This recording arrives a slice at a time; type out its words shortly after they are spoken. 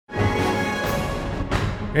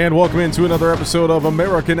And welcome into another episode of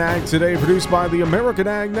American Ag Today, produced by the American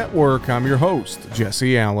Ag Network. I'm your host,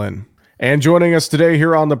 Jesse Allen. And joining us today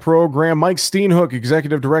here on the program, Mike Steenhoek,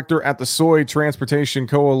 Executive Director at the Soy Transportation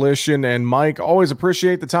Coalition. And Mike, always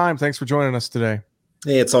appreciate the time. Thanks for joining us today.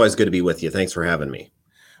 Hey, it's always good to be with you. Thanks for having me.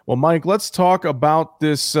 Well, Mike, let's talk about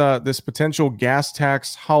this potential gas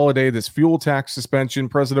tax holiday, this fuel tax suspension.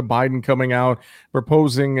 President Biden coming out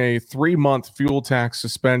proposing a 3-month fuel tax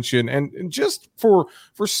suspension, and just for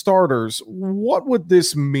starters, what would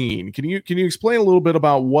this mean? Can you explain a little bit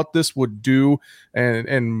about what this would do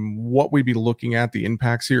and what we'd be looking at, the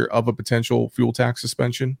impacts here of a potential fuel tax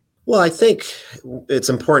suspension? Well, I think it's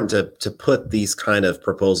important to put these kind of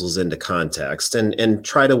proposals into context and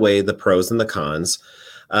try to weigh the pros and the cons.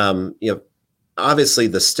 Obviously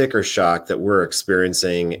the sticker shock that we're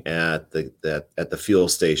experiencing at the fuel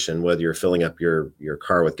station, whether you're filling up your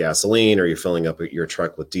car with gasoline or you're filling up your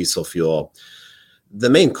truck with diesel fuel, the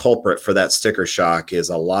main culprit for that sticker shock is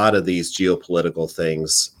a lot of these geopolitical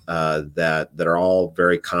things that are all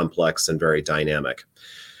very complex and very dynamic.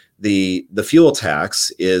 The fuel tax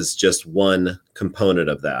is just one component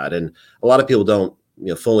of that, and a lot of people don't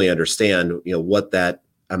fully understand what that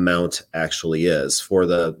amount actually is. For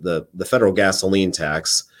the federal gasoline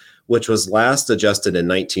tax, which was last adjusted in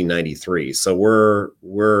 1993. So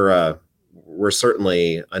we're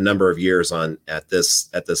certainly a number of years on at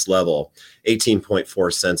this level.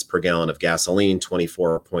 18.4 cents per gallon of gasoline,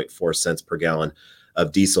 24.4 cents per gallon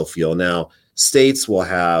of diesel fuel. Now, states will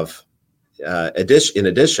have in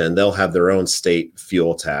addition, they'll have their own state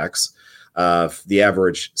fuel tax. The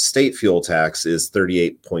average state fuel tax is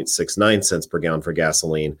 38.69 cents per gallon for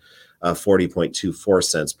gasoline, 40.24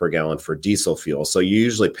 cents per gallon for diesel fuel. So you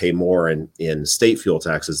usually pay more in state fuel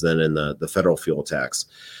taxes than in the federal fuel tax.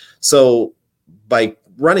 So by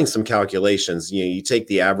running some calculations, you take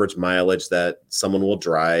the average mileage that someone will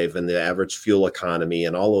drive and the average fuel economy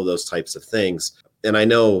and all of those types of things. And I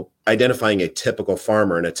know identifying a typical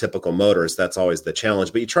farmer and a typical motorist, that's always the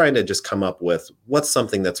challenge, but you're trying to just come up with what's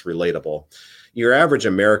something that's relatable. Your average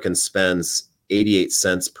American spends 88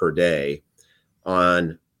 cents per day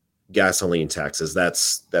on gasoline taxes.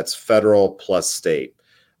 That's federal plus state.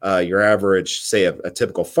 Your average, say a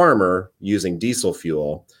typical farmer using diesel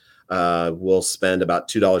fuel will spend about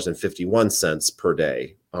 $2.51 per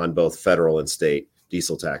day on both federal and state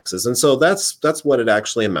diesel taxes. And so that's what it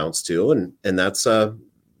actually amounts to. And that's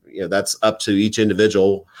that's up to each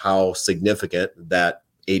individual how significant that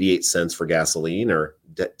 88 cents for gasoline or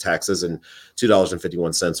taxes and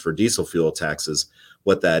 $2.51 for diesel fuel taxes,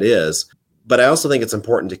 what that is. But I also think it's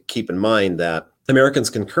important to keep in mind that Americans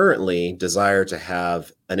can currently desire to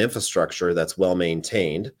have an infrastructure that's well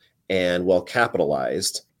maintained and well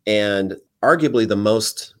capitalized. And arguably the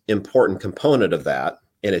most important component of that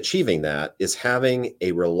in achieving that is having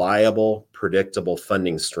a reliable, predictable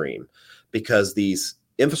funding stream, because these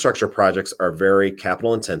infrastructure projects are very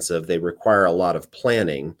capital intensive. They require a lot of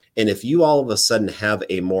planning. And if you all of a sudden have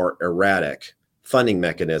a more erratic funding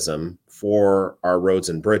mechanism for our roads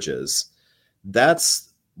and bridges,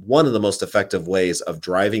 that's one of the most effective ways of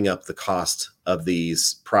driving up the cost of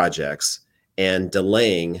these projects and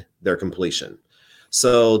delaying their completion.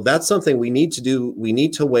 So that's something we need to do. We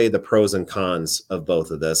need to weigh the pros and cons of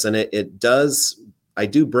both of this. And I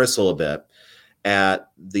do bristle a bit at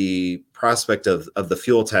the prospect of the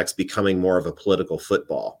fuel tax becoming more of a political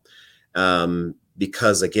football.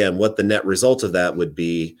 Because again, what the net result of that would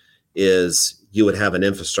be is you would have an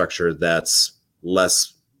infrastructure that's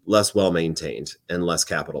less well maintained and less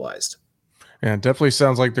capitalized. Yeah, it definitely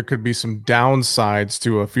sounds like there could be some downsides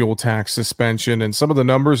to a fuel tax suspension. And some of the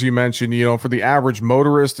numbers you mentioned, for the average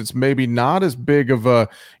motorist, it's maybe not as big of a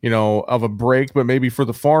break, but maybe for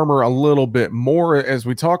the farmer a little bit more. As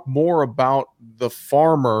we talk more about the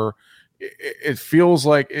farmer, it feels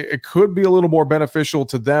like it could be a little more beneficial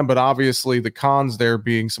to them, but obviously the cons there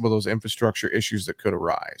being some of those infrastructure issues that could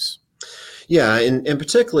arise. Yeah, and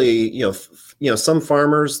particularly, some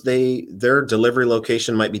farmers, their delivery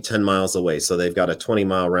location might be 10 miles away, so they've got a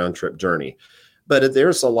 20-mile round trip journey. But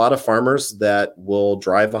there's a lot of farmers that will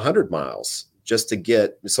drive 100 miles just to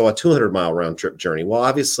get, so a 200-mile round trip journey. Well,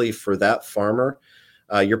 obviously for that farmer,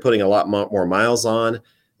 you're putting a lot more miles on.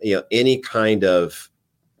 Any kind of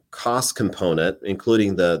cost component,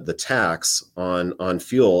 including the tax on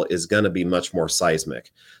fuel, is going to be much more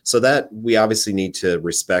seismic. So that we obviously need to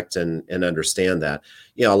respect and understand that.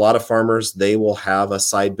 A lot of farmers, they will have a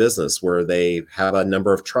side business where they have a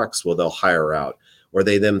number of trucks where they'll hire out, or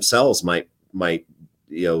they themselves might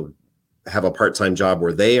have a part-time job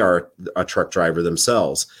where they are a truck driver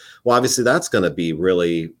themselves. Well, obviously that's going to be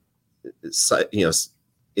really,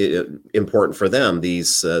 important for them,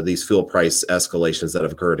 these fuel price escalations that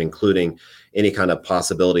have occurred, including any kind of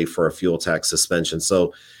possibility for a fuel tax suspension.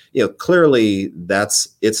 So, clearly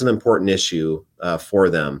it's an important issue for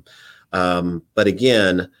them. But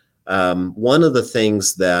again, one of the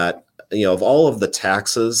things that, of all of the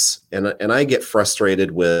taxes, and I get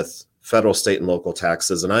frustrated with federal, state, and local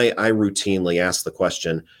taxes, and I routinely ask the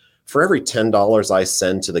question, for every $10 I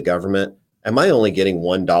send to the government, am I only getting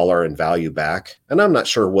 $1 in value back? And I'm not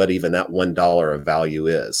sure what even that $1 of value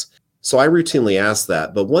is. So I routinely ask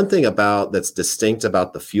that. But one thing that's distinct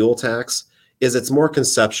about the fuel tax is it's more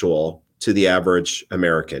conceptual to the average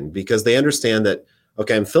American, because they understand that,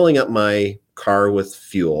 okay, I'm filling up my car with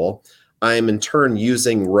fuel. I'm in turn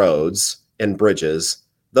using roads and bridges.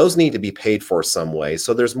 Those need to be paid for some way.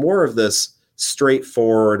 So there's more of this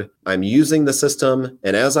straightforward, I'm using the system,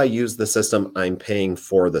 and as I use the system, I'm paying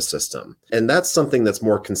for the system. And that's something that's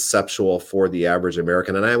more conceptual for the average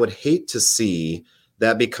American. And I would hate to see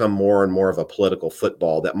that become more and more of a political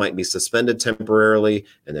football that might be suspended temporarily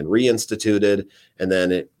and then reinstituted. And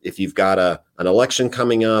then if you've got an election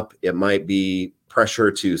coming up, it might be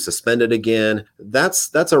pressure to suspend it again.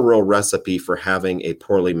 That's a real recipe for having a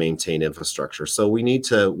poorly maintained infrastructure. So we need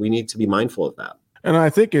to be mindful of that. And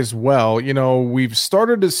I think as well, we've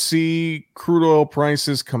started to see crude oil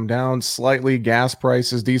prices come down slightly, gas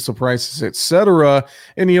prices, diesel prices, etc.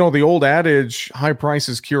 And, the old adage, high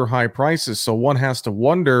prices cure high prices. So one has to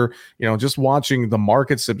wonder, just watching the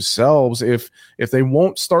markets themselves, if they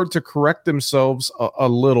won't start to correct themselves a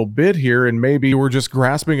little bit here, and maybe we're just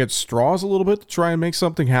grasping at straws a little bit to try and make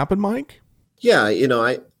something happen, Mike? Yeah,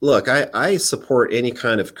 I support any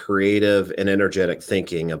kind of creative and energetic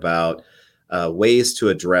thinking about ways to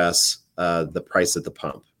address the price at the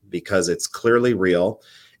pump, because it's clearly real.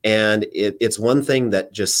 And it's one thing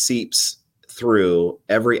that just seeps through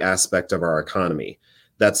every aspect of our economy.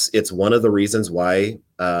 It's one of the reasons why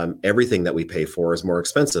everything that we pay for is more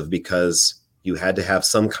expensive, because you had to have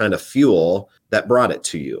some kind of fuel that brought it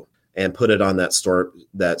to you and put it on that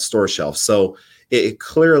store shelf. So it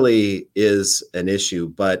clearly is an issue.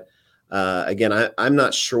 But again, I'm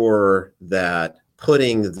not sure that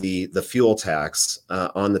putting the fuel tax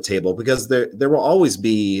on the table, because there will always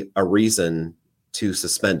be a reason to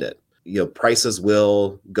suspend it. Prices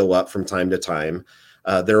will go up from time to time.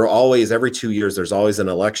 There are always, every 2 years, there's always an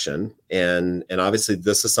election. And obviously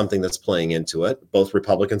this is something that's playing into it. Both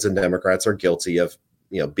Republicans and Democrats are guilty of,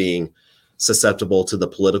 being susceptible to the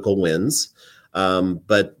political winds.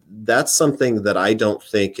 But that's something that I don't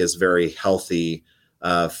think is very healthy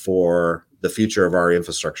for the future of our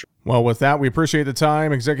infrastructure. Well, with that, we appreciate the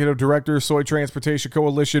time. Executive Director, Soy Transportation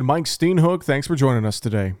Coalition, Mike Steenhoek, thanks for joining us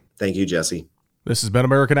today. Thank you, Jesse. This has been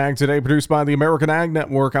American Ag Today, produced by the American Ag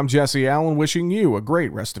Network. I'm Jesse Allen, wishing you a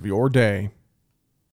great rest of your day.